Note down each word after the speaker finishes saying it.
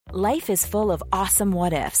Life is full of awesome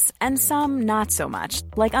what-ifs, and some not so much,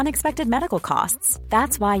 like unexpected medical costs.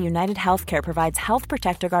 That's why United Healthcare provides Health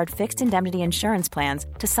Protector Guard fixed indemnity insurance plans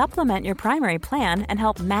to supplement your primary plan and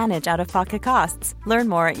help manage out-of-pocket costs. Learn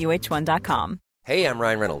more at uh1.com. Hey, I'm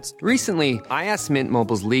Ryan Reynolds. Recently, I asked Mint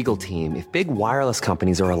Mobile's legal team if big wireless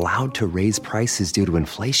companies are allowed to raise prices due to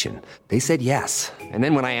inflation. They said yes. And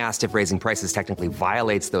then when I asked if raising prices technically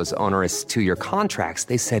violates those onerous two-year contracts,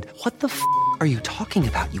 they said, "What the f*** are you talking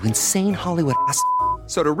about, you insane Hollywood ass?"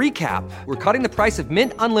 So to recap, we're cutting the price of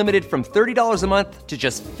Mint Unlimited from $30 a month to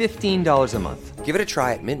just $15 a month. Give it a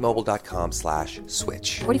try at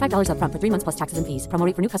mintmobile.com/switch. $45 up front for 3 months plus taxes and fees. Promo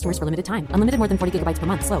rate for new customers for limited time. Unlimited more than 40 gigabytes per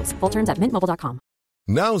month. Slows full terms at mintmobile.com.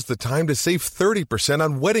 Now's the time to save 30%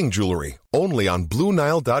 on wedding jewelry, only on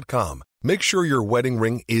BlueNile.com. Make sure your wedding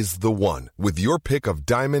ring is the one with your pick of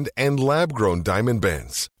diamond and lab-grown diamond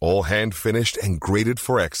bands, all hand-finished and graded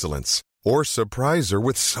for excellence. Or surprise her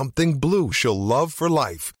with something blue she'll love for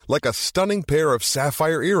life, like a stunning pair of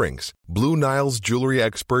sapphire earrings. Blue Nile's jewelry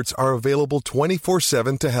experts are available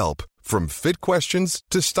 24/7 to help, from fit questions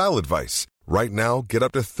to style advice. Right now, get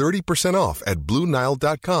up to 30% off at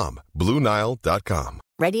BlueNile.com. BlueNile.com.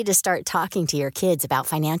 Ready to start talking to your kids about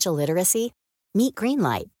financial literacy? Meet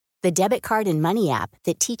Greenlight, the debit card and money app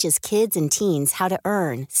that teaches kids and teens how to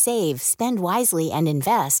earn, save, spend wisely, and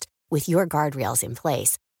invest with your guardrails in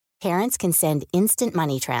place. Parents can send instant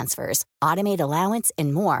money transfers, automate allowance,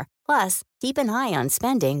 and more. Plus, keep an eye on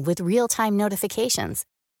spending with real-time notifications.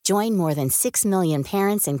 Join more than 6 million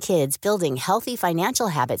parents and kids building healthy financial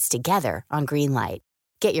habits together on Greenlight.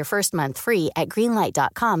 Get your first month free at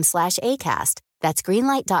greenlight.com/ACAST. That's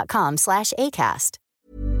greenlight.com/ACAST.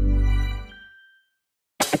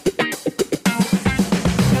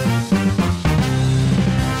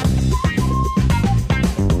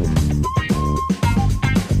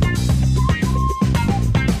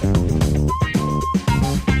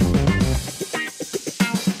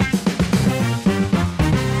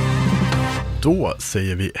 Då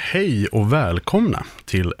säger vi hej och välkomna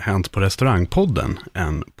till Hänt på restaurangpodden,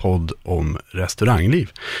 en podd om restaurangliv.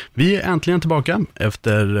 Vi är äntligen tillbaka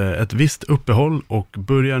efter ett visst uppehåll och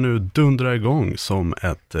börjar nu dundra igång som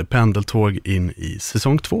ett pendeltåg in i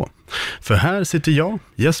säsong 2. För här sitter jag,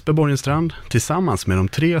 Jesper Borgenstrand, tillsammans med de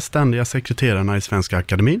 3 ständiga sekreterarna i Svenska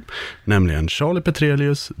Akademin, nämligen Charlie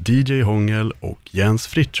Petrelius, DJ Hångel och Jens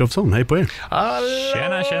Frithiofsson. Hej på er!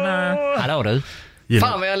 Hallå! Tjena! Hallå du!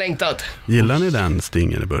 Fan vad jag har längtat! Gillar ni den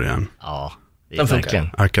stingen i början? Ja, det är verkligen.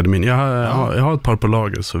 Akademin. Jag har ett par på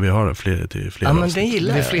lager, så vi har fler till fler avsnitt. Men den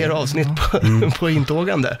gillar jag. Fler avsnitt på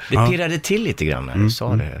intågande. Det pirrade till lite grann när du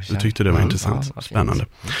sa det. Du tyckte det var intressant. Spännande.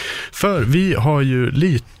 För vi har ju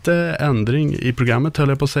lite ändring i programmet, höll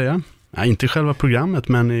jag på att säga. Nej, inte i själva programmet,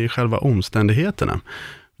 men i själva omständigheterna.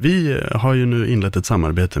 Vi har ju nu inlett ett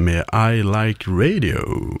samarbete med I Like Radio.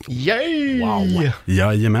 Yay! Wow!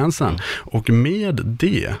 Jajamensan. Och med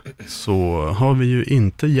det så har vi ju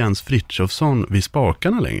inte Jens Frithiofsson vid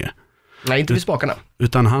spakarna längre. Nej, inte vid spakarna.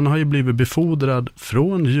 Utan han har ju blivit befordrad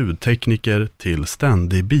från ljudtekniker till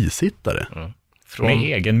ständig bisittare. Från med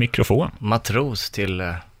egen mikrofon. Matros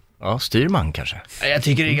till... Ja, styrman kanske. Jag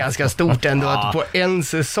tycker det är ganska stort ändå att på en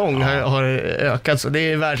säsong har ökat, så det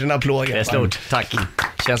är värt en applåd. Det är stort, tack.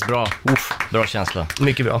 Känns bra. Bra känsla.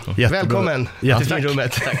 Mycket bra. Jättebra. Välkommen till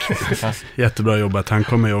finrummet. Tack. Jättebra jobbat. Han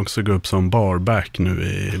kommer ju också gå upp som barback nu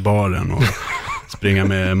i baren och springa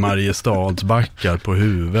med Mariestadsbackar på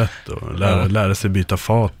huvudet och lära sig byta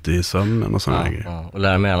fat i sömnen och sådana grejer. Ja. Och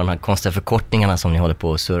lära mig alla de här konstiga förkortningarna som ni håller på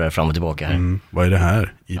och surrar fram och tillbaka här. Vad är det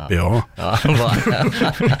här? IPA? Ja,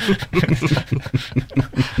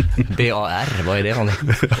 BAR, vad är det?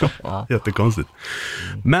 Ja. Jättekonstigt.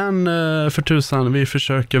 Men för tusan, vi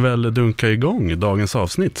försöker väl dunka igång dagens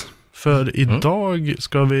avsnitt. För idag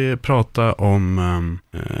ska vi prata om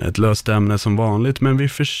ett löst ämne som vanligt, men vi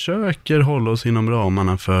försöker hålla oss inom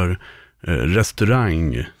ramarna för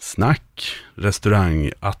restaurangsnack,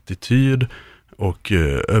 restaurangattityd och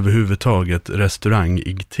överhuvudtaget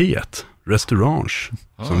restaurangighet, restaurange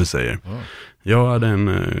som vi säger. Jag hade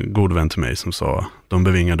en god vän till mig som sa de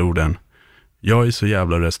bevingade orden: jag är så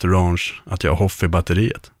jävla restaurange att jag har hoff i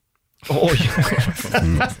batteriet. Oj!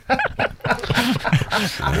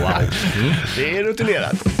 Wow. Det är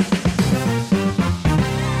rutinerat.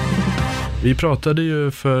 Vi pratade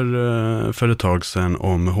ju för ett tag sedan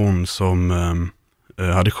om hon som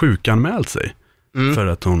hade sjukanmält sig för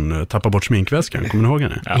att hon tappade bort sminkväskan. Kommer ni ihåg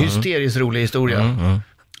henne? Ja. Hysteriskt rolig historia.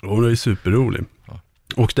 Och det är superrolig.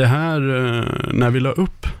 Och det här, när vi la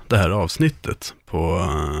upp det här avsnittet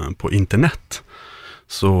på internet,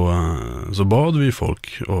 så bad vi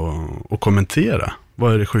folk att kommentera.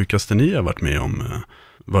 Vad är det sjukaste ni har varit med om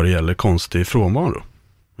vad det gäller konstig frånvaro.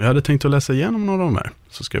 Jag hade tänkt att läsa igenom några av de här,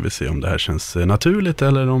 så ska vi se om det här känns naturligt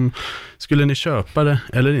eller om skulle ni köpa det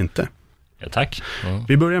eller inte. Ja, tack.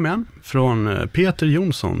 Vi börjar med en från Peter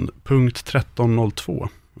Jonsson, punkt 1302.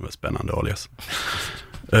 Det var spännande alias.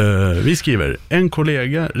 Vi skriver, en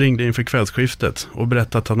kollega ringde inför kvällsskiftet och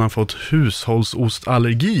berättat att han fått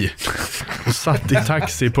hushållsostallergi och satt i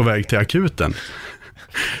taxi på väg till akuten.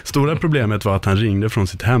 Stora problemet var att han ringde från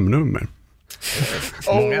sitt hemnummer.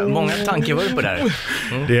 Många tankevurpor där.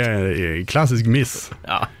 Det är klassisk miss,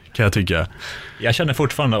 kan jag tycka. Jag känner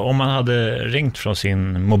fortfarande, om man hade ringt från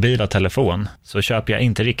sin mobila telefon så köper jag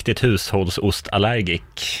inte riktigt hushållsostallergic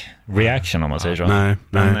reaction, om man säger så. Nej.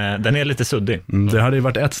 Men den är lite suddig. Det hade ju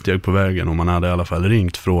varit ett steg på vägen om man hade i alla fall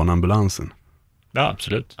ringt från ambulansen. Ja,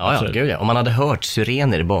 absolut. Ja, gud ja. Om man hade hört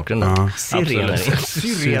syrener i bakgrunden. Ja, Syrener.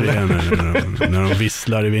 När de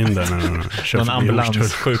visslar i vinden. När de kör någon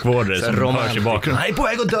ambulanssjukvårdare som hörs i bakgrunden. Han är på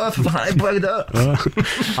väg att dö, för fan, han är på väg att dö. Ja,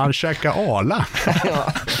 han käkar ala.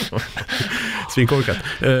 Svinkorkat.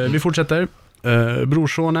 Vi fortsätter.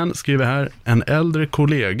 Brorsonen skriver här, en äldre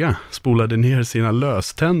kollega spolade ner sina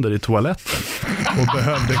löständer i toaletten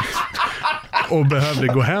och behövde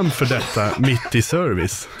gå hem för detta mitt i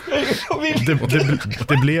service.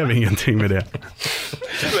 Det blev ingenting med det.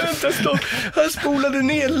 Vänta, stopp. Han spolade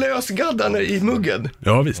ner lösgaddarna i muggen.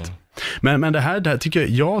 Ja, visst. Men det här tycker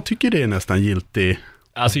jag tycker det är nästan giltigt.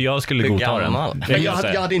 Alltså jag skulle godta den. Men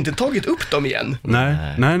jag hade inte tagit upp dem igen.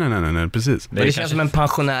 Nej, precis. Det känns som en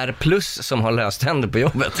pensionär plus som har löständer på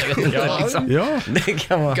jobbet. Jag vet inte, det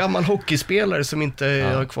kan vara gammal hockeyspelare som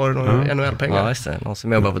inte har kvar några NHL-pengar. Ja, just det. Någon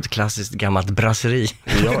som jobbar på ett klassiskt gammalt brasseri.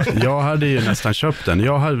 Jag hade ju nästan köpt den.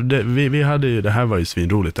 Vi hade ju, det här var ju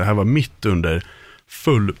svinroligt. Det här var mitt under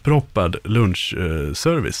fullproppad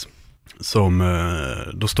lunchservice.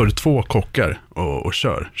 Då står det 2 kockar och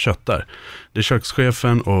köttar. Det är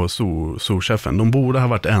kökschefen och souschefen. De borde ha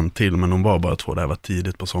varit en till, men de var bara 2. Det här var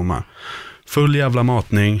tidigt på sommaren. Full jävla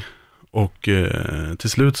matning. Och till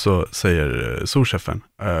slut så säger souschefen,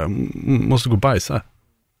 måste gå och bajsa.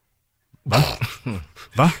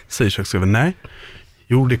 Va? Säger kökschefen. Nej.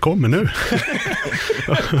 Jo, det kommer nu.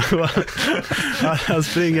 Han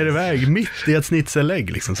springer iväg mitt i ett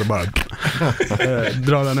snitselägg liksom, så bara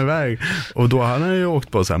drar han iväg. Och då har han ju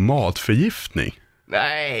åkt på så här matförgiftning.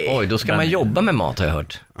 Nej. Oj, då ska man jobba med mat, har jag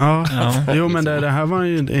hört. Ja. Jo, men det här var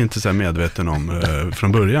ju inte så här medveten om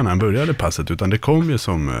från början när han började passet, utan det kom ju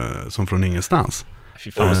som från ingenstans.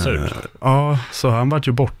 Fy fan, surt. Ja, så han var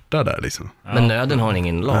ju borta där liksom. Men nöden har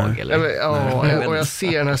ingen lag, eller? Ja, och jag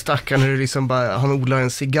ser den här stackaren hur liksom bara, han odlar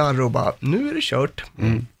en cigarr och bara, nu är det kört.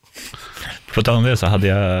 På tal om det så hade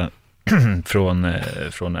jag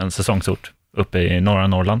från en säsongsort uppe i norra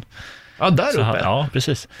Norrland. Ja, där uppe? Ja,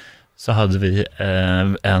 precis. Så hade vi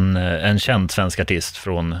en känd svensk artist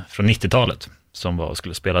från 90-talet som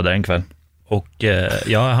skulle spela där en kväll. Och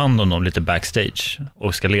jag har hand om dem lite backstage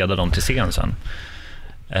och ska leda dem till scen sen.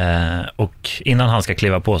 Och innan han ska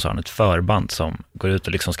kliva på så har han ett förband som går ut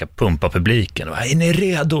och liksom ska pumpa publiken. Och, är ni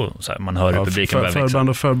redo? Så här, man hör hur publiken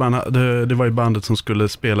börjar förband, det var ju bandet som skulle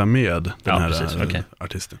spela med den här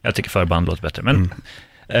artisten. Jag tycker förband låter bättre. Men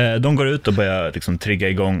de går ut och börjar liksom trigga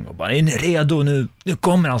igång och bara, är ni redo? Nu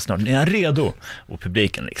kommer han snart, är han redo? Och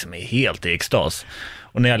publiken liksom är helt i extas.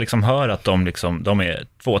 Och när jag liksom hör att de är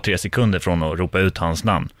 2-3 sekunder från att ropa ut hans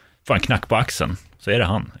namn, får en knack på axeln, så är det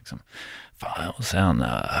han liksom. Och sen,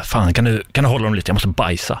 fan kan du hålla dem lite, jag måste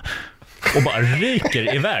bajsa. Och bara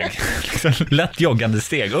ryker iväg liksom, lätt joggande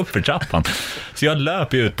steg upp för trappan. Så jag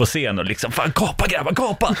löper ut på scen och liksom, fan kapa grabbar,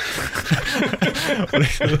 kapa.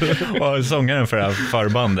 och sångaren för det här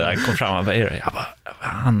förbandet kom fram och bara, jag bara,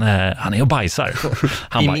 han är och bajsar.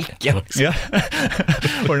 Han i bara, micken. Ja.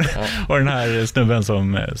 och den här snubben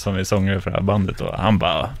som är sångare för det här bandet, och han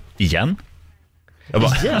bara, igen? Jag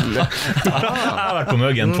bara, han har varit på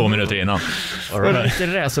muggen 2 minuter innan. Var det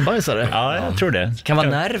lite racerbajsare? Ja, jag tror det. Kan vara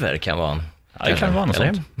nerver, kan vara. Ja, det kan vara något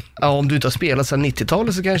sånt. Ja, om du inte har spelat sedan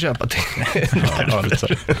 90-talet så kan jag köpa det.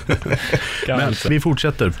 Men vi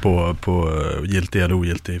fortsätter på giltig eller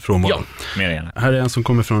ogiltig frånvaro. Ja, mer gärna. Här är en som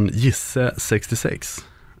kommer från Gisse 66.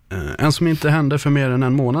 En som inte hände för mer än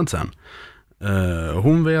en månad sedan.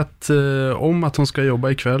 Hon vet om att hon ska jobba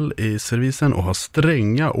ikväll i servicen och har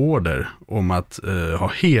stränga order om att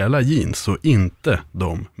ha hela jeans och inte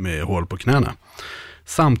de med hål på knäna.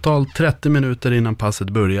 Samtal 30 minuter innan passet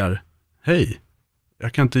börjar. Hej,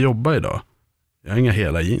 jag kan inte jobba idag. Jag har inga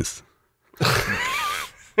hela jeans.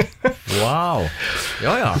 Wow.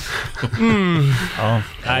 Ja. Ja.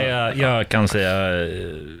 Nej, jag kan säga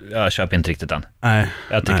jag köper inte riktigt den. Nej.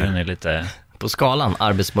 Jag tycker den är lite på skalan,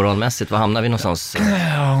 arbetsmoralmässigt, vad hamnar vi någonstans?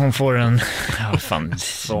 Ja, hon får en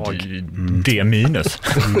D-.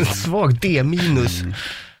 Svag D-.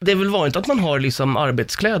 Det är väl vanligt att man har liksom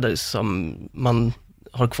arbetskläder som man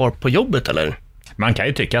har kvar på jobbet, eller? Man kan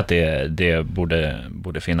ju tycka att det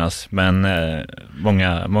borde finnas, men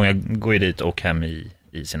många går ju dit och hem i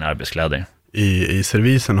sina arbetskläder. I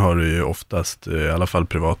servisen har du ju oftast i alla fall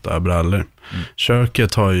privata brallor.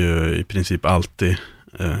 Köket har ju i princip alltid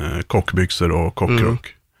kockbyxor och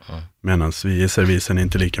kockrock. Medan vi i servisen är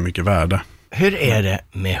inte lika mycket värda. Hur är det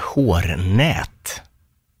med hårnät?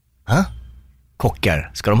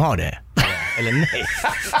 Kockar, ska de ha det? Eller nej?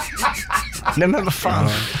 Nej, men vad fan?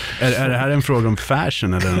 Är det här en fråga om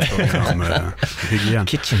fashion eller en fråga om hygien?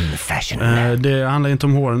 Kitchen fashion. Det handlar inte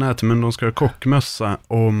om hårnät, men de ska ha kockmössa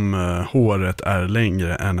om håret är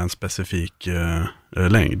längre än en specifik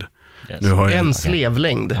längd. Yes. Nu har jag, en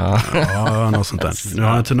slevlängd. Ja, något sånt där. Nu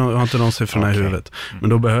har jag inte de siffrorna i huvudet. Men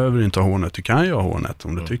då behöver du inte ha hårnät. Du kan ju ha hårnät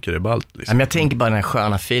om du tycker det är ballt. Liksom. Men jag tänker bara den här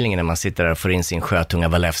sköna feelingen när man sitter där och får in sin sjötunga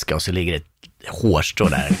Walewska och så ligger ett hårstrå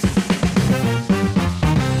där.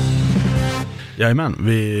 Jajamän,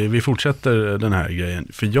 vi fortsätter den här grejen.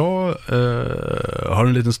 För jag har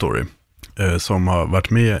en liten story som har varit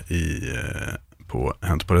med på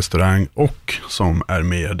Hänt på restaurang och som är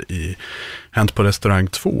med i Hänt på restaurang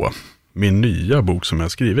 2, min nya bok som jag har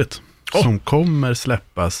skrivit. Som kommer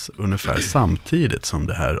släppas ungefär samtidigt som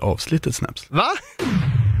det här avsnittet släpps. Va?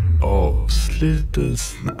 Avsnittet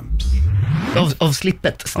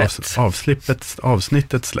släpps.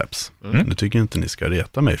 Avsnittet släpps. Nu tycker jag inte ni ska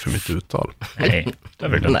reta mig för mitt uttal. Nej, det är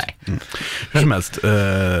väl klart. Hur som helst,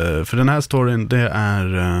 för den här storyn, det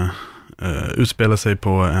är utspelar sig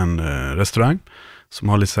på en restaurang som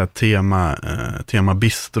har lite så här tema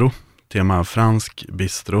bistro, tema fransk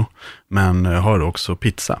bistro, men har också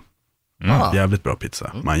pizza. Jävligt bra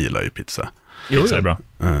pizza, man gillar ju pizza. Jo, det är bra.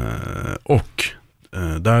 Och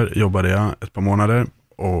där jobbade jag ett par månader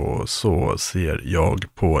och så ser jag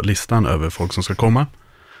på listan över folk som ska komma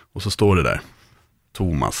och så står det där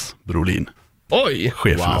Thomas Brolin. Oj!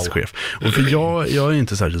 Chefernas chef. Och för jag är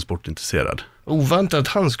inte särskilt sportintresserad. Oväntat att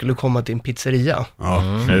han skulle komma till en pizzeria. Ja.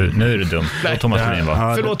 Nu är det dumt. Thomas Brolin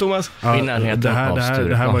var. Förlåt Thomas. Ja, det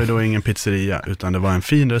här var ju då ingen pizzeria utan det var en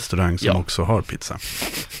fin restaurang som också har pizza.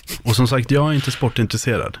 Och som sagt, jag är inte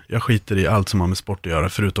sportintresserad. Jag skiter i allt som har med sport att göra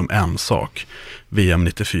förutom en sak. VM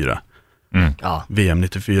 94. VM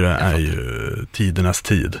 94 är ju tidernas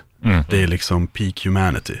tid. Det är liksom peak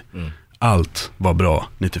humanity. Allt var bra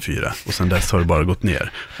 94 och sen dess har det bara gått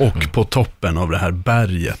ner. Och på toppen av det här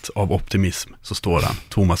berget av optimism så står han,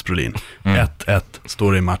 Thomas Brolin. 1-1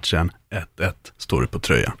 står det i matchen, 1-1 står det på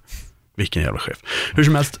tröjan. Vilken jävla chef. Hur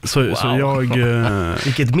som helst, så jag...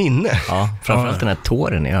 Vilket minne. Ja, framförallt den här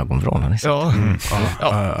tåren i ögonvrån. Ja,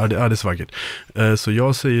 det är så vackert. Så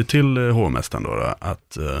jag säger till hovmästaren då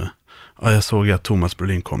att jag såg att Thomas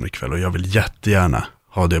Brolin kommer ikväll och jag vill jättegärna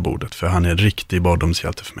ha det bordet för han är en riktig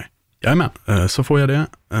barndomshjälte för mig. Jajamän, så får jag det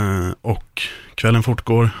och kvällen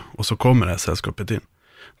fortgår och så kommer det här sällskapet in.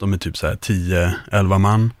 De är typ så här 10-11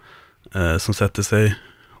 man som sätter sig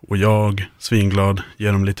och jag, svinglad,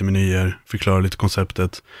 ger dem lite menyer, förklarar lite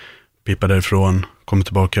konceptet, pippar därifrån, kommer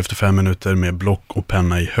tillbaka efter 5 minuter med block och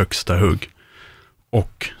penna i högsta hugg.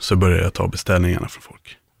 Och så börjar jag ta beställningarna från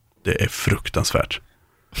folk. Det är fruktansvärt.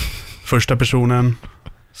 Första personen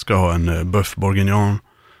ska ha en bœuf bourguignon.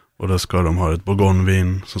 Och då ska de ha ett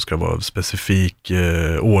bourgognevin som ska vara specifik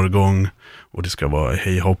årgång. Och det ska vara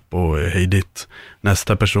hej hopp och hej ditt.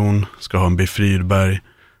 Nästa person ska ha en biff Rydberg.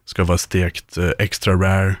 Ska vara stekt extra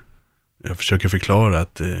rare. Jag försöker förklara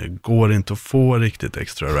att det går inte att få riktigt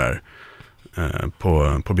extra rare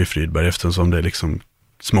på biff Rydberg. Eftersom det är liksom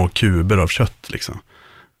små kuber av kött liksom.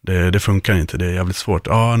 Det funkar inte, det är jävligt svårt.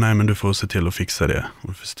 Nej men du får se till att fixa det. Och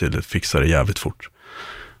du får se till att fixa det jävligt fort.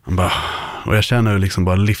 Och jag känner liksom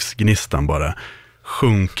bara livsgnistan bara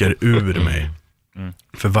sjunker ur mig.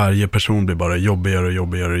 För varje person blir bara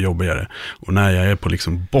jobbigare. Och när jag är på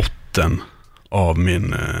liksom botten av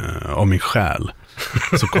min själ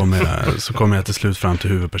så kommer jag till slut fram till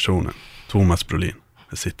huvudpersonen. Thomas Brolin.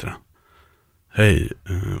 Där sitter han. Hej,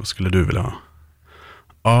 vad skulle du vilja ha?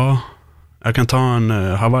 Ja, jag kan ta en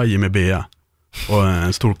Hawaii med bea och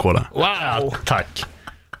en stor cola. Wow, tack.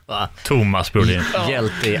 Thomas Brolin.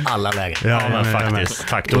 Hjälte i alla lägen. Ja, men faktiskt.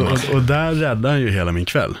 Tack Thomas. Och där räddade han ju hela min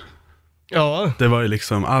kväll. Ja. Det var ju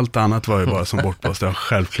liksom, allt annat var ju bara som bortpost. Det var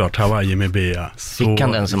självklart Hawaii med bea. Fick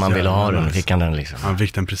han den som han ville ha den? Fick han den liksom? Han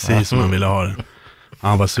fick den precis som han ville ha den.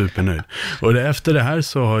 Han var supernöjd. Och efter det här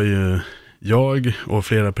så har ju jag och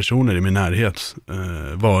flera personer i min närhet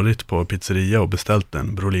varit på pizzeria och beställt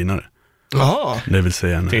en brolinare. Jaha. Det vill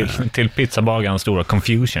säga till pizzabagarens stora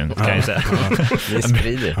confusion, kan jag säga.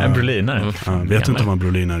 En brolinare. Vet inte vad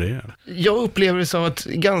brolinare är. Jag upplever det så att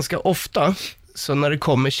ganska ofta, så när det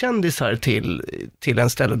kommer kändisar till en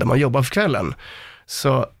ställe där man jobbar för kvällen,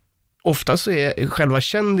 så ofta så är själva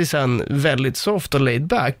kändisen väldigt soft och laid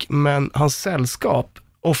back, men hans sällskap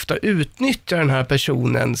ofta utnyttjar den här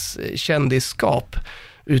personens kändisskap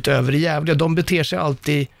utöver det jävliga. De beter sig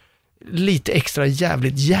alltid lite extra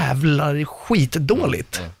jävlar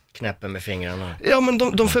skitdåligt. Knäppen med fingrarna. Ja, men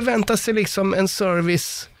de förväntar sig liksom en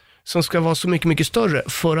service som ska vara så mycket, mycket större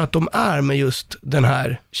för att de är med just den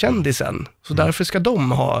här kändisen. Så därför ska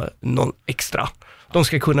de ha någon extra. De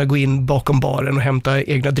ska kunna gå in bakom baren och hämta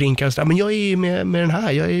egna drinkar och säga, men jag är ju med den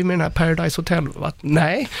här Paradise Hotel. Va?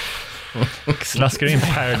 Nej. Slaskar in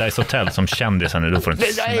Paradise Hotel som kändisen och då får en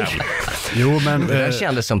smäll. Jo, men det där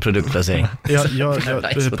kändes som produktplacering.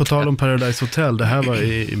 På tal om Paradise Hotel, det här var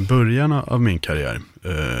i början av min karriär,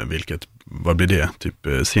 vilket, vad blir det? Typ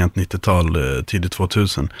sent 90-tal, tidigt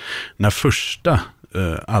 2000. När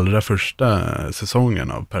allra första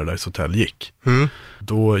säsongen av Paradise Hotel gick,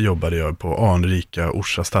 då jobbade jag på anrika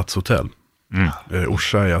Orsa stadshotell.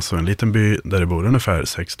 Orsa är alltså en liten by där det bor ungefär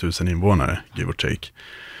 6 000 invånare, give or take.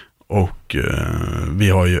 Och vi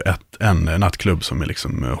har ju en nattklubb som är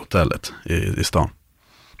liksom hotellet i stan.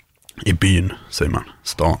 I byn, säger man.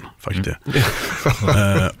 Stan, faktiskt.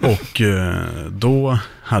 Och då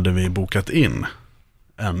hade vi bokat in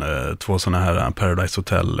två sådana här Paradise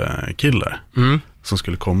Hotel-killar som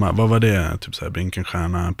skulle komma. Vad var det? Typ så här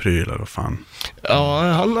Brinkenstjärna, prylar och fan.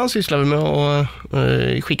 Ja, han sysslade med att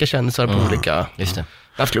skicka kändisar på olika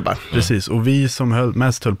nattklubbar. Precis, och vi som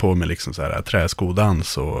mest höll på med liksom så här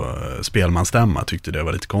träskodans och spelmanstämma tyckte det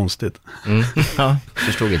var lite konstigt. Ja,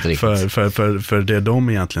 förstod inte riktigt. För det de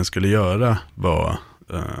egentligen skulle göra var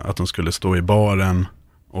att de skulle stå i baren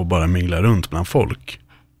och bara mingla runt bland folk.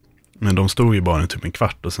 Men de stod i baren typ en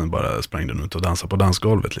kvart och sen bara sprang de ut och dansade på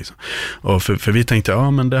dansgolvet liksom. Och för vi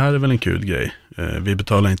tänkte, men det här är väl en kul grej. Vi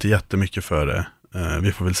betalar inte jättemycket för det.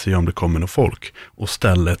 Vi får väl se om det kommer någon folk. Och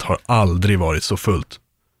stället har aldrig varit så fullt.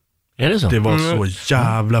 Är det så? Det var så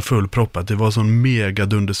jävla fullproppat. Det var sån mega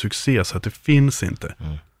dundersuccé så att det finns inte.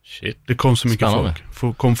 Shit. Det kom så mycket folk.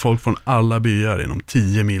 Kom folk från alla byar inom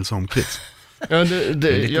 10 mils omkrets. Ja,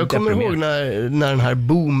 jag kommer ihåg när den här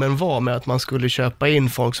boomen var med att man skulle köpa in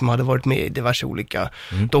folk som hade varit med i diverse olika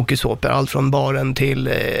dokusåpor. Allt från baren till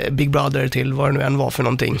Big Brother till vad det nu än var för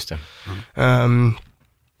någonting. Just det.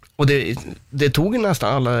 Och det tog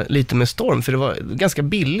nästan alla lite med storm, för det var ganska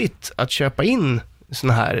billigt att köpa in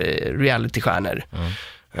såna här reality-stjärnor.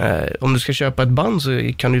 Om du ska köpa ett band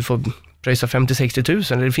så kan du få pröjsa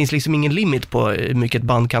 50-60 000. Det finns liksom ingen limit på hur mycket ett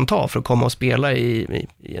band kan ta för att komma och spela i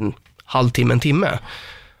en halvtimme, en timme.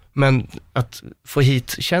 Men att få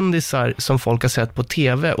hit kändisar som folk har sett på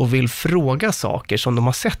tv och vill fråga saker som de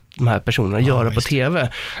har sett de här personerna göra på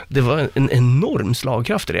tv, det var en enorm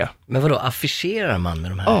slagkraft i det. Men vadå, affischerar man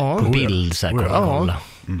med de här på bild? Så här,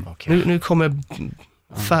 Okay. Nu kommer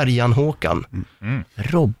Färjan Håkan.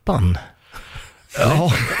 Robban.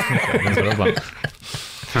 Ja.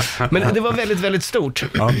 Men det var väldigt, väldigt stort.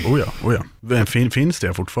 Ja, oja. Finns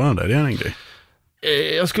det fortfarande? Det är en grej.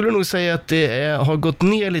 Jag skulle nog säga att det har gått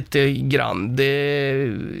ner lite grann. Det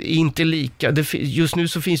är inte lika. Just nu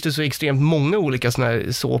så finns det så extremt många olika såna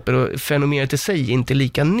här såpor och fenomenet i sig är inte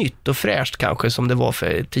lika nytt och fräscht kanske som det var för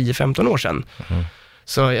 10-15 år sedan.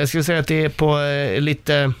 Så jag skulle säga att det är på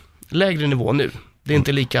lite lägre nivå nu. Det är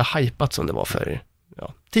inte lika hypat som det var för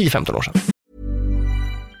 10-15 år sedan.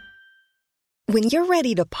 When you're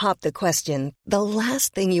ready to pop the question, the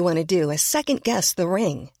last thing you want to do is second guess the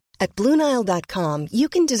ring. At BlueNile.com, you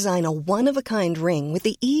can design a one-of-a-kind ring with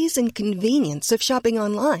the ease and convenience of shopping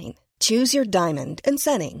online. Choose your diamond and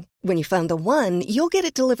setting. When you find the one, you'll get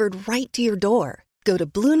it delivered right to your door. Go to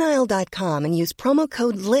BlueNile.com and use promo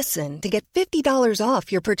code LISTEN to get $50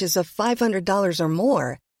 off your purchase of $500 or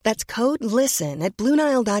more. That's code LISTEN at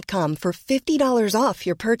BlueNile.com for $50 off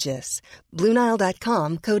your purchase.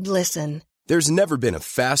 BlueNile.com, code LISTEN. There's never been a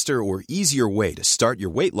faster or easier way to start your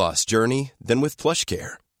weight loss journey than with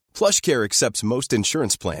PlushCare. PlushCare accepts most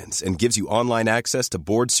insurance plans and gives you online access to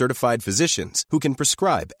board-certified physicians who can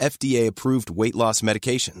prescribe FDA-approved weight loss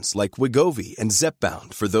medications like Wegovy and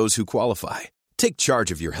Zepbound for those who qualify. Take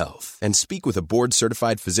charge of your health and speak with a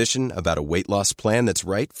board-certified physician about a weight loss plan that's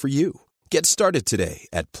right for you. Get started today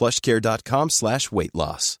at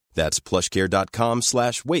plushcare.com/weightloss. That's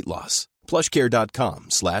plushcare.com/weightloss.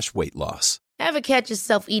 plushcare.com/weightloss. Ever catch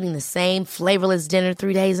yourself eating the same flavorless dinner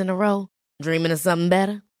 3 days in a row? Dreaming of something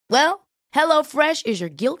better? Well, HelloFresh is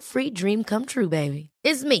your guilt-free dream come true, baby.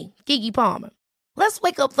 It's me, Keke Palmer. Let's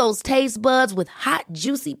wake up those taste buds with hot,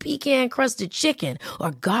 juicy pecan-crusted chicken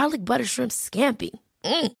or garlic butter shrimp scampi.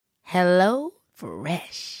 Hello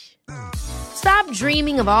Fresh. Stop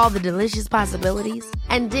dreaming of all the delicious possibilities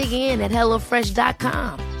and dig in at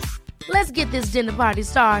HelloFresh.com. Let's get this dinner party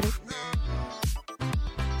started.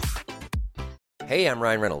 Hey, I'm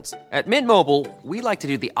Ryan Reynolds. At Mint Mobile, we like to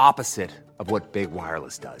do the opposite of what Big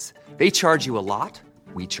Wireless does. They charge you a lot,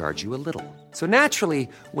 we charge you a little. So naturally,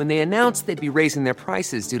 when they announced they'd be raising their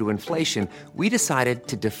prices due to inflation, we decided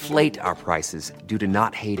to deflate our prices due to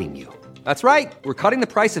not hating you. That's right. We're cutting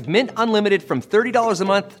the price of Mint Unlimited from $30 a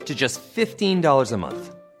month to just $15 a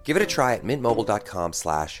month. Give it a try at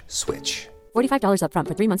mintmobile.com/switch. $45 up front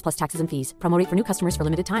for 3 months plus taxes and fees. Promo rate for new customers for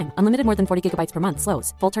limited time. Unlimited more than 40 gigabytes per month.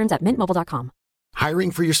 Slows full terms at mintmobile.com.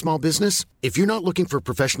 Hiring for your small business? If you're not looking for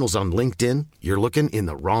professionals on LinkedIn, you're looking in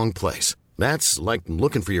the wrong place. That's like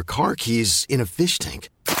looking for your car keys in a fish tank.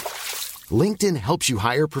 LinkedIn helps you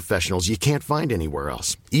hire professionals you can't find anywhere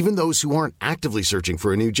else, even those who aren't actively searching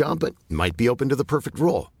for a new job but might be open to the perfect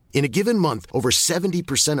role. In a given month, over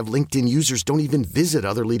 70% of LinkedIn users don't even visit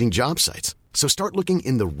other leading job sites. So start looking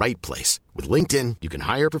in the right place. With LinkedIn, you can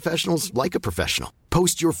hire professionals like a professional.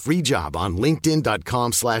 Post your free job on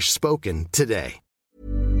linkedin.com/spoken today.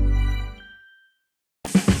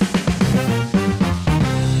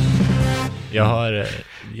 Jag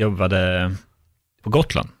jobbade på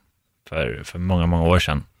Gotland för många, många år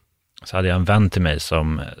sedan. Så hade jag en vän till mig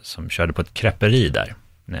som körde på ett creperi där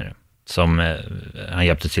nere. Han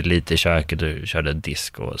hjälpte till lite i köket och körde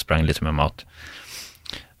disk och sprang lite med mat.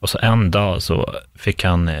 Och så en dag så fick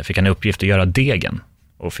han uppgift att göra degen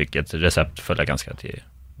och fick ett recept följa ganska till.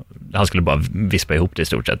 Han skulle bara vispa ihop det i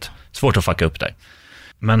stort sett. Svårt att fucka upp där.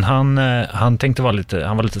 Men han tänkte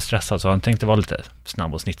han var lite stressad, så han tänkte vara lite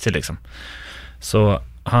snabb och snitsig liksom. Så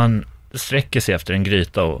han sträcker sig efter en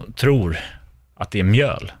gryta och tror att det är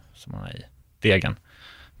mjöl som han har i degen.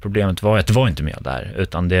 Problemet var att det var inte mjöl där,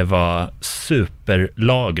 utan det var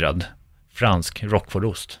superlagrad fransk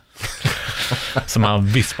roquefortost som han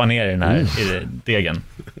vispar ner i den här i degen.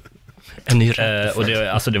 En ny rätt. Och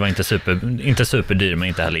det var inte superdyr, men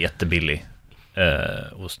inte heller jättebillig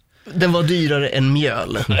ost. Den var dyrare än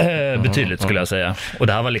mjöl. Betydligt skulle jag säga. Och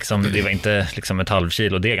det här var det var inte liksom ett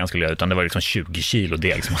halvkilo deg han skulle göra, utan det var liksom 20 kilo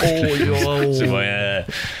deg som han skulle göra. Så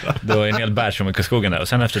det var en hel bärs som gick i skogen där. Och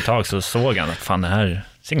sen efter ett tag så såg han att fan, det här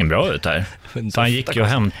ser ingen bra ut här. Så han gick ju och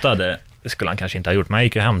hämtade, det skulle han kanske inte ha gjort, men han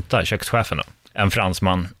gick ju och hämtade kökschefen då. En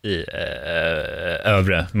fransman i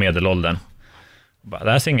övre medelåldern. Bara,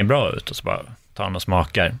 det här ser ingen bra ut. Och så bara tar han och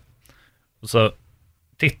smakar. Och så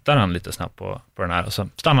tittar han lite snabbt på den här och så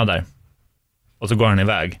stannar där. Och så går han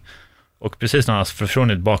iväg. Och precis när han har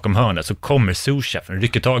försvunnit bakom hörnet så kommer souschefen,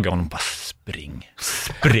 rycker tag i honom och bara spring.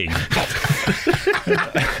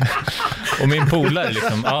 Och min polare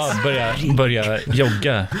börjar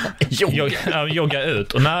jogga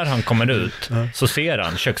ut. Och när han kommer ut så ser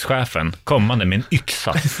han kökschefen kommande med en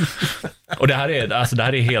yxa. Och det här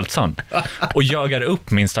är helt sant. Och jagar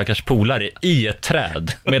upp min stackars polare i ett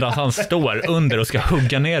träd medan han står under och ska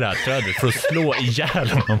hugga ner det här trädet för att slå ihjäl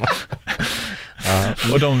honom.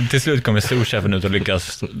 Och till slut kommer souschefen ut och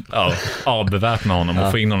lyckas avbeväpna honom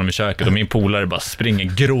och få in honom i köket. Och min polare bara springer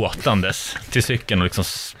gråtandes till cykeln och liksom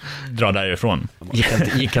drar därifrån.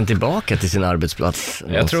 Gick han tillbaka till sin arbetsplats?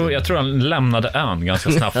 Jag tror han lämnade ön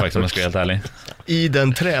ganska snabbt faktiskt, om jag ska vara helt ärlig. I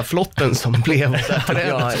den träflotten som blev där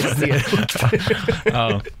trädet.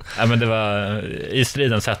 Ja, men det var i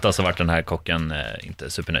stridens hetta så var den här kocken inte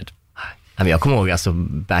supernöjd. Jag kommer ihåg alltså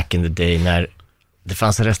back in the day när det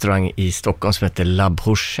fanns en restaurang i Stockholm som hette La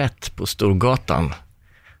Brochette på Storgatan,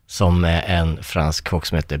 som en fransk kock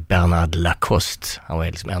som hette Bernard Lacoste. Han var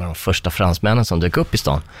liksom en av de första fransmännen som dök upp i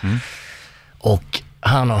stan. Och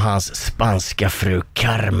han och hans spanska fru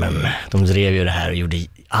Carmen, de drev ju det här och gjorde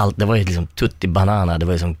allt. Det var ju liksom tutti banana, det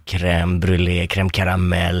var ju som crème brûlée, crème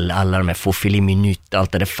caramel, alla de här faux filet minute,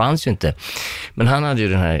 allt det fanns ju inte. Men han hade ju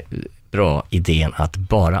den här bra idén att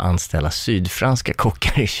bara anställa sydfranska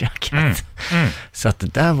kockar i köket. Så att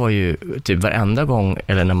det där var ju typ varenda gång,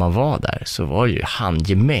 eller när man var där, så var ju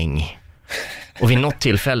handgemäng. Och vid något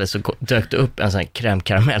tillfälle så dök det upp en sån här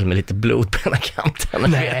crème-karamell med lite blod på ena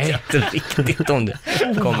kanten. Jag vet inte riktigt om det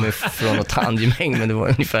kommer från något handgemäng, men det var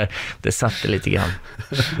ungefär, det satte lite grann.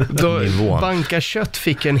 Banka kött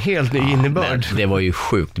fick en helt ny innebörd. Det var ju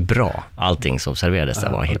sjukt bra. Allting som serverades där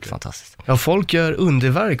var helt fantastiskt. Ja, folk gör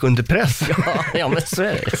underverk under press. Ja, men så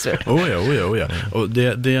är det. Oh ja. Och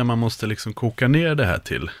det man måste liksom koka ner det här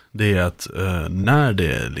till, det är att när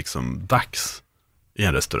det är liksom dags i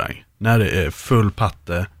en restaurang, när det är full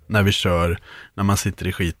patte, när vi kör, när man sitter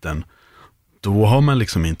i skiten, då har man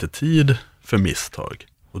liksom inte tid för misstag.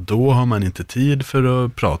 Och då har man inte tid för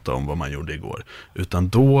att prata om vad man gjorde igår. Utan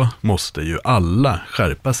då måste ju alla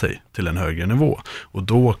skärpa sig till en högre nivå. Och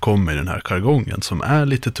då kommer den här jargongen som är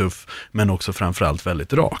lite tuff men också framförallt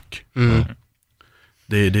väldigt rak.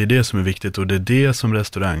 Det är det som är viktigt och det är det som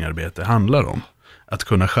restaurangarbete handlar om. Att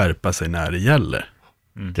kunna skärpa sig när det gäller.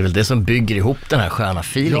 Det är väl det som bygger ihop den här sköna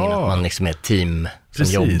feelingen, att man liksom är ett team som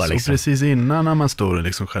jobbar. Liksom. Och precis innan när man står och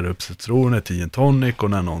liksom skär upp citroner, gin tonic och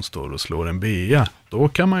när någon står och slår en bea, då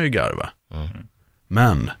kan man ju garva.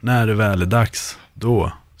 Men när det väl är dags,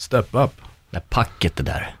 då step up. När packet är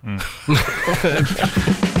där.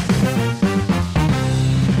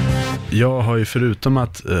 Jag har ju förutom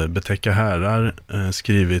att betäcka herrar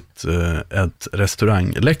skrivit ett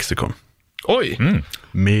restauranglexikon. Oj!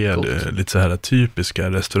 Med lite så här typiska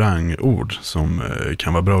restaurangord som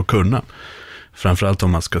kan vara bra att kunna. Framförallt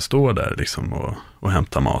om man ska stå där liksom och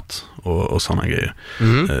hämta mat och sådana grejer.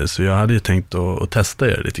 Så jag hade ju tänkt att testa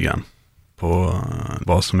er lite grann på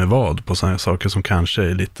vad som är vad, på sådana saker som kanske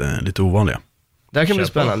är lite ovanliga. Det här kan bli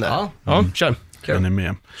spännande. Ja, kör. Den är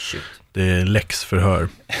med. Det är läxförhör.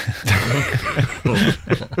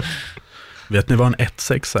 Vet ni vad en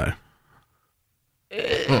 1-6 är?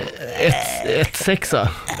 1-6.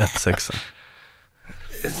 1-6.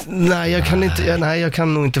 Nej, jag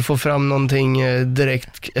kan nog inte få fram någonting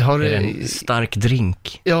direkt. Har det en stark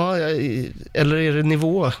drink? Ja, eller är det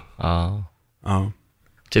nivå? Ja.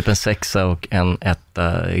 Typ en 6 och en 1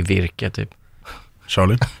 i virke typ.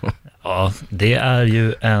 Charlie? Ja, det är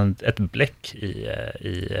ju ett bläck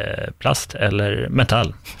i plast eller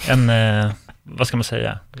metall. Vad ska man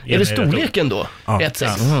säga? Är det storleken då? Ja.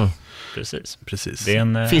 1-6. Precis. Det är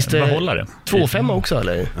en finns det behållare. 2-5 också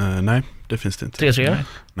eller? Nej, det finns det inte. 3-3?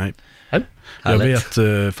 Nej. Jag vet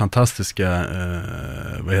fantastiska,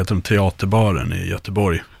 vad heter de, teaterbaren i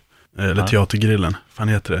Göteborg. Eller Teatergrillen, fan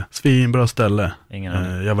heter det? Svinbra ställe.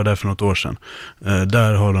 Jag var där för något år sedan.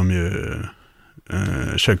 Där har de ju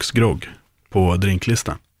köksgrogg på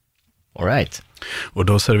drinklistan. All right. Och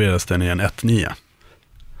då serveras den i en 1-9.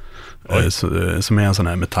 Som är en sån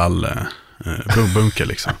här metall bunker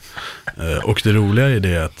liksom. Och det roliga är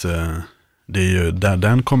det att det är ju,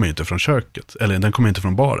 den kommer inte från köket, eller den kommer inte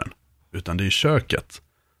från baren, utan det är köket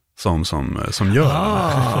som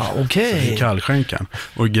gör okej. kallskänkan.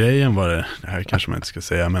 Och grejen var det här kanske man inte ska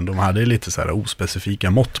säga, men de hade lite så här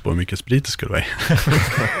ospecifika mått på hur mycket sprit det skulle vara i.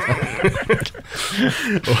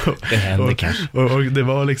 Det händer kanske. Och det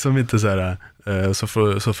var liksom inte så här,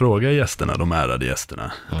 så frågar gästerna, de ärade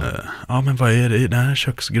gästerna, men vad är det i den här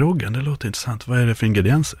köksgroggen? Det låter intressant. Vad är det för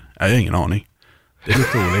ingredienser? Jag har ingen aning. Det är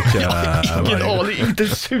lite olika. Ingen aning, inte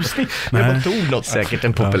susning. Jag bara tog något. Säkert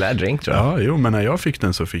en populär drink tror jag. Ja, jo, men när jag fick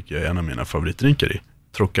den så fick jag en av mina favoritdrinkar i.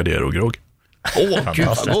 Trocadero-grogg. Gud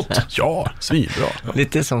vad gott. Ja, svinbra.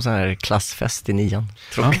 Lite som så här klassfest i 9.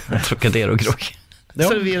 Trocadero-grogg.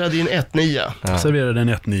 Serverade i en 1-9. Serverade en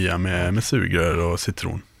 1-9 med sugrör och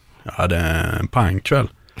citron. Jag hade en pangkväll.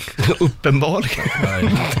 Uppenbarligen.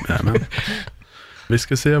 Men. Vi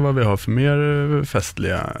ska se vad vi har för mer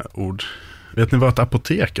festliga ord. Vet ni vad ett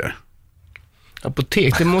apotek är?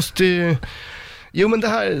 Apotek, det måste ju... Jo, men det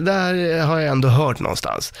här har jag ändå hört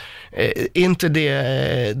någonstans. Inte det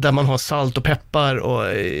där man har salt och peppar och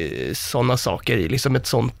sådana saker i, liksom ett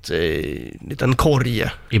sånt liten korg.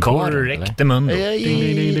 I korrekt mundo.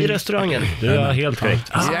 I restaurangen. Du är helt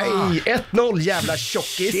korrekt. 1-0 jävla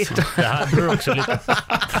tjockis. Det här beror också lite...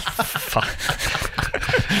 Fan.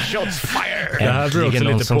 Shots fire! Det här beror också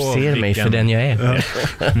någon lite som på ser mig för den jag är.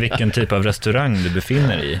 Vilken typ av restaurang du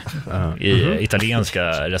befinner i. I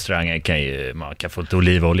italienska restauranger man kan få lite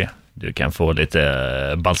olivolja. Du kan få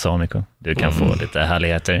lite balsamico. Du kan få lite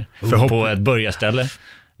härligheter. På ett burgarställe.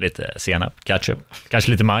 Lite senap, ketchup,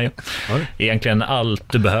 kanske lite mayo. Egentligen allt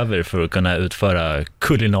du behöver för att kunna utföra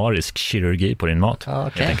kulinarisk kirurgi på din mat.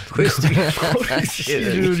 Okej, schysst.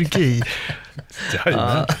 Kirurgi.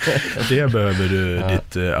 Det behöver du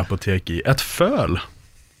ditt apotek i. Ett föl.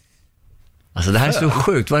 Alltså det här är så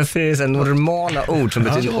sjukt. Varför är det så normala ord som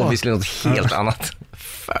betyder obviously något helt annat?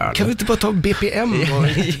 Föl. Kan vi inte bara ta BPM och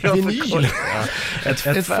vinyl?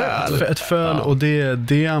 Ett föl, och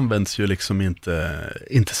det används ju liksom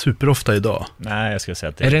inte superofta idag. Nej, jag ska säga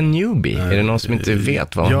att det är det en newbie? Är det någon som inte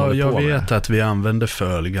vet vad han håller på med? Jag vet att vi använder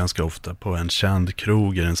föl ganska ofta på en känd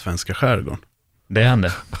krog i den svenska skärgården. Det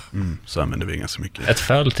händer. Så använder vi ganska mycket. Ett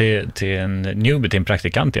föl till en newbie, till en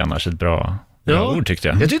praktikant är annars ett bra ord tyckte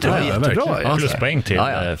jag. Jag tyckte det var jättebra. Pluspoäng till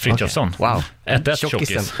Frithiofsson. Okay. Wow. 1-1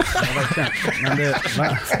 tjockis.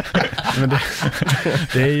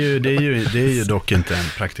 Det är ju dock inte en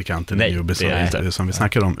praktikant eller newbie som vi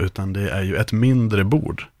snackar om, utan det är ju ett mindre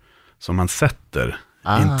bord som man sätter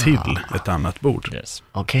intill ett annat bord. Yes.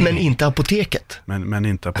 Okay. Men inte apoteket. Men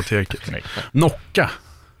inte apoteket. Nej. Nocka.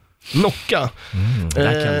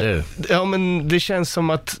 Där kan du. Ja, men det känns som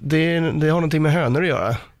att det har någonting med hönor att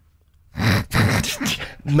göra.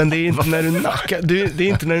 Men det är inte när du nackar, det är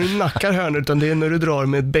inte när du nackar hönor, utan det är när du drar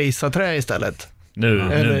med ett bejsaträ istället. Nu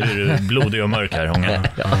blir du blodig och mörk här, Hånga.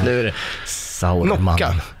 Ja, nu är det Sauerman.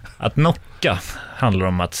 Nocka. Att knocka handlar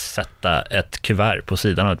om att sätta ett kuvert på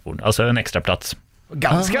sidan av ett bord. Alltså en extra plats.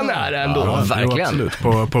 Ganska nära ändå. Ja, verkligen.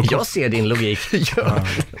 Absolut. Jag ser din logik.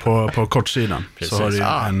 På kortsidan så har du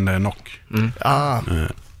en knock.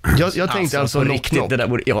 Jag tänkte alltså riktigt, det där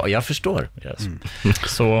borde, jag förstår. Yes.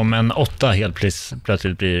 Så om en 8 helt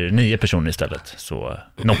plötsligt blir 9 personer istället, så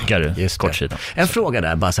knockar du kortsidan. En fråga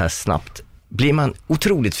där, bara så här snabbt. Blir man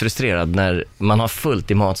otroligt frustrerad när man har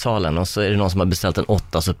fullt i matsalen och så är det någon som har beställt en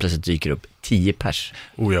 8 så plötsligt dyker upp 10 pers?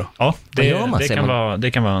 Ja, det kan vara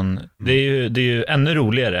det är ju ännu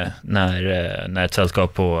roligare när ett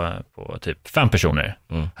sällskap på typ 5 personer.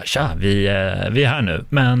 Tja, vi är här nu,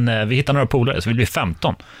 men vi hittar några polare så vi blir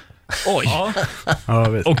 15. Oj.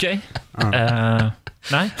 Okej.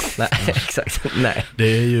 Nej, exakt. Nej.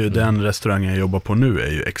 Det är ju den restaurangen jag jobbar på nu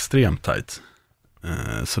är ju extremt tajt.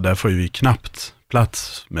 Så där får ju vi knappt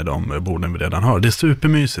plats med de borden vi redan har. Det är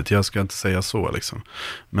supermysigt, jag ska inte säga så liksom.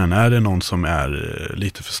 Men är det någon som är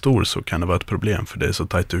lite för stor så kan det vara ett problem, för det är så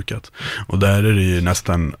tajt dukat. Och där är det ju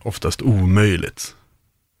nästan oftast omöjligt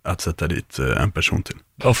att sätta dit en person till.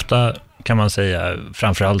 Ofta kan man säga,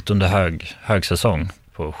 framförallt under högsäsong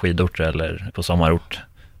på skidorter eller på sommarort,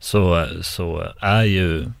 så är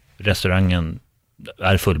ju restaurangen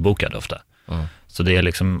fullbokad ofta. Så det är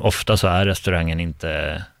liksom, ofta så är restaurangen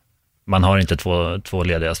inte, man har inte två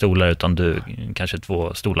lediga stolar, utan du kanske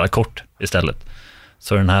 2 stolar kort istället.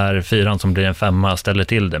 Så den här 4 som blir en 5 ställer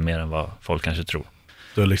till det mer än vad folk kanske tror.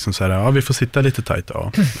 Då liksom så här, vi får sitta lite tajt,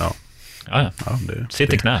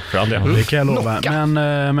 Sitt i knä för all del. Det kan jag lova.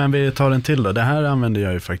 Men vi tar en till då. Det här använde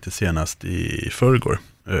jag ju faktiskt senast i förrgår.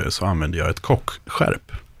 Så använde jag ett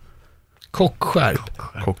kockskärp.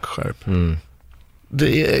 Kockskärp.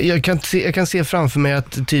 Jag kan se framför mig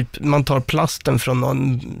att typ man tar plasten från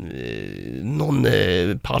någon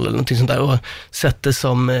pall eller någonting sånt där och sätter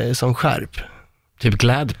som skärp. Typ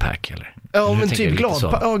Gladpack eller? Ja, men typ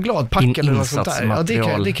Gladpack eller något sånt där. Ja,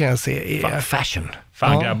 det kan jag se. Fashion.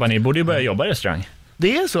 Fan grabbar, ni borde ju börja jobba i restaurang.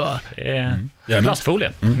 Det är så?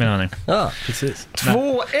 Plastfolie, menar ni? Ja, precis.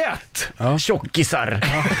 2-1! Tjockisar.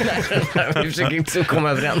 Vi försöker inte komma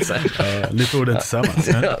överens här. Lite orden tillsammans.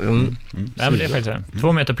 Nej, men det är faktiskt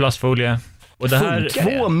 2 meter plastfolie. Och det här,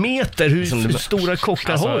 2 meter? Hur stora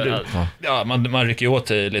kockar har du? Ja, man rycker ju åt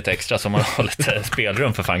lite extra så man har lite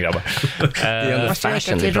spelrum för fan grabbar.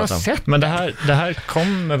 Men det här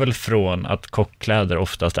kommer väl från att kockkläder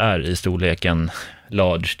oftast är i storleken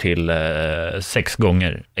large till 6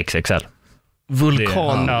 gånger XXL.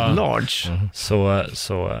 Vulkan large.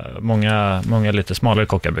 Så många lite smalare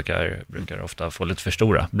kockar brukar ofta få lite för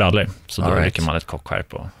stora brallor. Så då rycker man ett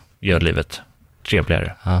kockskärp och gör livet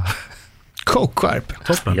trevligare. Kockskärp.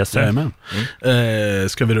 Toppen. Yes,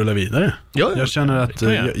 ska vi rulla vidare? Ja. Jag känner att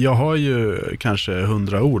jag har ju kanske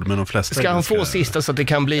 100 ord, men de flesta... Ska han få sista så att det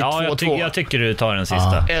kan bli 2-2? Jag tycker du tar den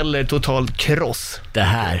sista. Eller total kross. Det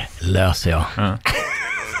här löser jag.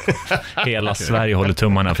 Hela Sverige håller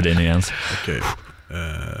tummarna för dig nu, Jens. Okej.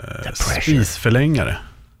 Spisförlängare.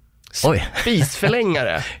 Oj.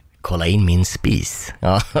 Spisförlängare. Kolla in min spis.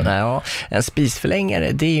 Ja, en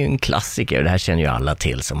spisförlängare, det är ju en klassiker. Det här känner ju alla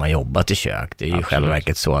till som har jobbat i kök. Det är ju själva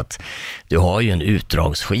verket så att du har ju en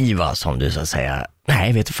utdragsskiva som du så att säga,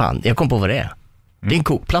 nej vet du fan, jag kom på vad det är. Det är en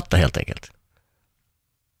kokplatta helt enkelt.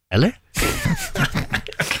 Eller?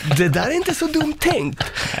 Det där är inte så dumt tänkt.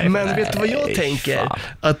 Men vet du vad jag tänker? Fan.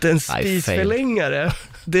 Att en spisförlängare,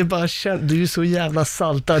 det är bara du är så jävla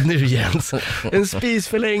saltad nu, Jens. En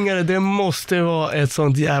spisförlängare, det måste vara ett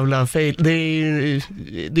sånt jävla fail. Det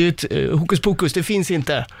är ett hokus pokus, det finns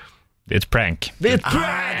inte. Det är ett prank. Det är ett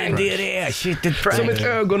prank! Det är shit, ett prank. Som ett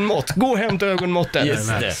ögonmått. Gå och hämta ögonmåtten.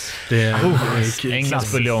 Just det.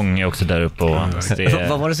 Engelsk buljong är också där uppe.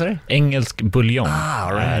 Vad var det så? Engelsk buljong.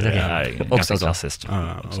 Right. Också klassiskt.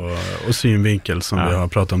 Och synvinkel som vi har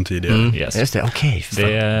pratat om tidigare. Yes. Just det, okej.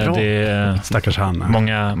 Det är stackars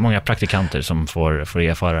Hanna. Många praktikanter som får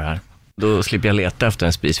erfara det här. Då slipper jag leta efter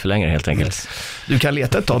en spisförlängare helt enkelt. Du kan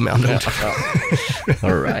leta ett tag med andra ord.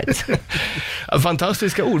 All right.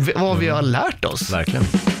 Fantastiska ord, vad vi har lärt oss. Verkligen.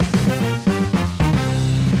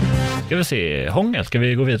 Ska vi se, Hångel, ska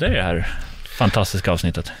vi gå vidare i det här fantastiska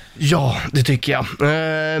avsnittet? Ja, det tycker jag.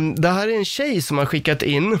 Det här är en tjej som har skickat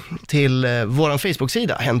in till våran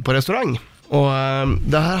Facebook-sida, Hänt på restaurang. Och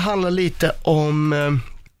det här handlar lite om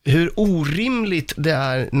hur orimligt det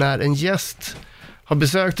är när en gäst har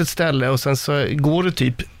besökt ett ställe och sen så går det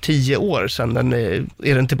typ 10 år sedan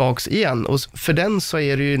är den tillbaks igen. Och för den så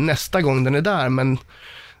är det ju nästa gång den är där, men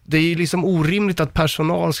det är ju liksom orimligt att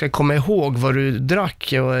personal ska komma ihåg vad du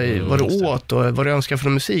drack och vad du åt och vad du önskar för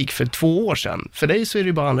musik för 2 år sedan. För dig så är det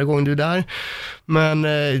ju bara andra gången du är där. Men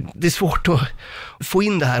det är svårt att få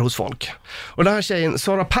in det här hos folk. Och den här tjejen,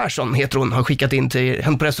 Sara Persson heter hon, har skickat in till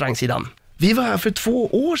Hänt på restaurangsidan. Vi var här för 2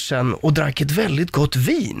 år sedan och drack ett väldigt gott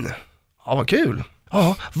vin. Ja, vad kul.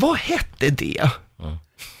 Ja, vad hette det?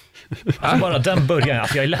 Alltså bara den början,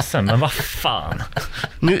 alltså jag är ledsen, men vad fan.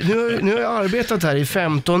 Nu har jag arbetat här i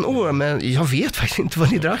 15 år, men jag vet faktiskt inte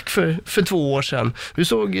vad ni drack för 2 år sedan. Hur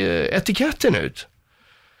såg etiketten ut?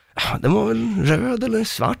 Ja, den var väl röd eller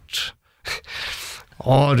svart?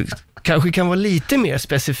 Ja, det kanske kan vara lite mer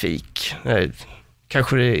specifik.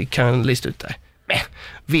 Kanske det kan lista ut där. Men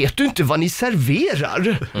vet du inte vad ni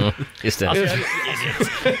serverar? Just det. Alltså,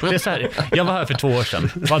 det är så här, jag var här för 2 år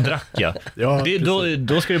sedan. Vad drack jag? Ja,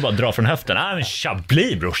 då ska du bara dra från höften. Men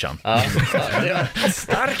chablis, brorsan. Ja, det var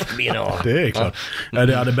starkt minne. Det är klart. Ja.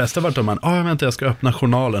 Det hade bästa varit om man, vänta, jag ska öppna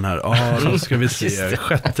journalen här. Då ska vi se.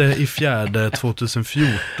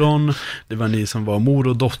 6/4/2014. Det var ni som var mor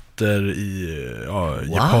och dotter i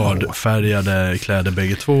gepardfärgade kläder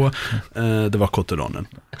bägge två. Det var Cotteronen.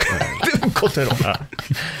 Cotteron. Ja.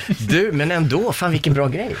 Du, men ändå, fan vilken bra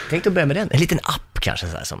grej. Tänk att börja med den. En liten app kanske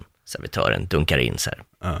så här, som servitören dunkar in så här.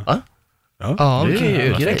 Ja. Ja, det är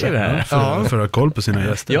ju direkt det här. För att ha koll på sina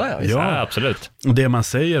gäster. Ja, absolut. Det man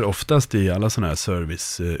säger oftast i alla sådana här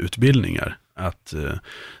serviceutbildningar, att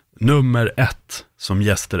nummer 1 som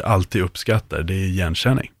gäster alltid uppskattar, det är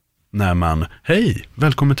igenkänning. När man, hej,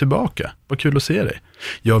 välkommen tillbaka, vad kul att se dig.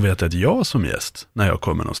 Jag vet att jag som gäst, när jag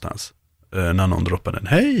kommer någonstans, när någon droppar den,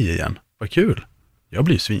 hej igen, vad kul. Jag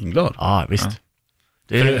blir svinglad. Ja, visst.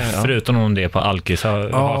 Ja. Förutom om det är på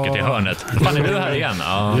alkishaket i hörnet. Fan, är du här igen?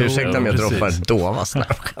 Ursäkta om jag droppar dova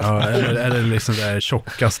snabbt. Eller liksom det här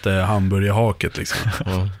tjockaste hamburgerhaket liksom.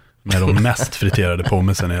 Med de mest friterade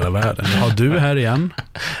pommesen i hela världen. Ja, du är här igen.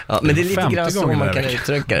 Ja, men det är lite grann så man kan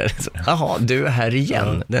uttrycka det. Jaha, du är här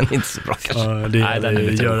igen. Den är inte så bra kanske. Nej, den är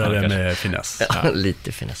lite göra det med finess. Ja,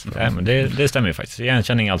 lite finess. Nej, men det stämmer ju faktiskt.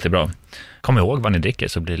 Igenkänning är alltid bra. Kom ihåg vad ni dricker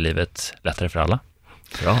så blir livet lättare för alla.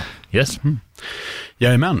 Bra. Yes.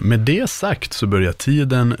 Jajamän, med det sagt så börjar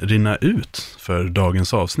tiden rinna ut för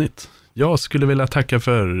dagens avsnitt. Jag skulle vilja tacka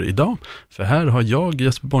för idag, för här har jag,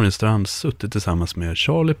 Jesper Borgenstrand, suttit tillsammans med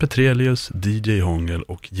Charlie Petrelius, DJ Hångel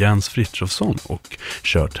och Jens Frithiofsson och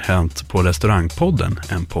kört Hänt på restaurangpodden,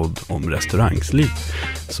 en podd om restaurangsliv.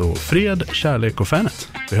 Så fred, kärlek och fanet.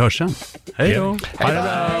 Vi hörs sen. Hej då! Hej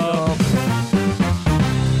då!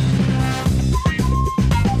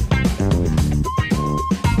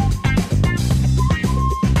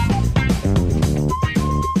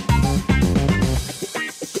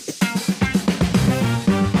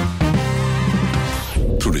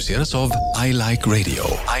 Produceras av I Like Radio.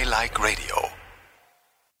 I Like Radio.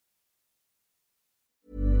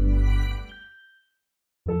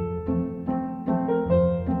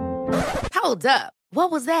 Hold up.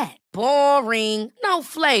 What was that? Boring. No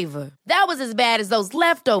flavor. That was as bad as those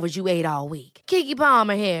leftovers you ate all week. Keke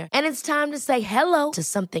Palmer here, and it's time to say hello to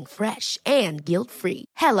something fresh and guilt-free.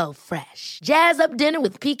 Hello Fresh. Jazz up dinner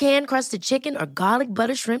with pecan-crusted chicken or garlic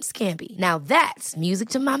butter shrimp scampi. Now that's music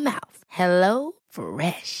to my mouth. Hello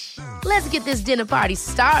Fresh. Let's get this dinner party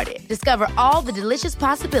started. Discover all the delicious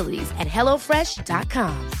possibilities at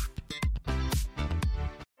HelloFresh.com.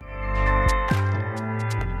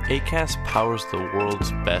 Acast powers the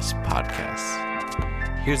world's best podcasts.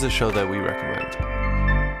 Here's a show that we recommend.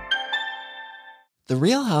 The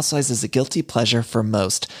Real Housewives is a guilty pleasure for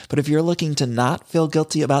most, but if you're looking to not feel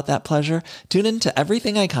guilty about that pleasure, tune in to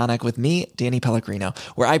Everything Iconic with me, Danny Pellegrino,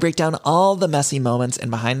 where I break down all the messy moments and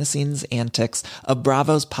behind-the-scenes antics of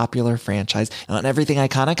Bravo's popular franchise. And on Everything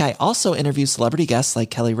Iconic, I also interview celebrity guests like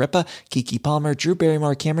Kelly Ripa, Keke Palmer, Drew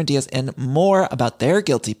Barrymore, Cameron Diaz, and more about their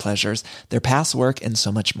guilty pleasures, their past work, and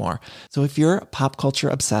so much more. So if you're pop culture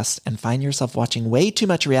obsessed and find yourself watching way too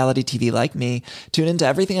much reality TV like me, tune into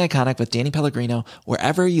Everything Iconic with Danny Pellegrino,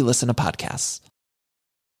 wherever you listen to podcasts.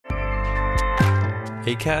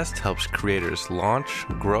 Acast helps creators launch,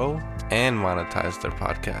 grow, and monetize their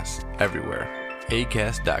podcasts everywhere.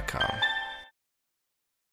 Acast.com.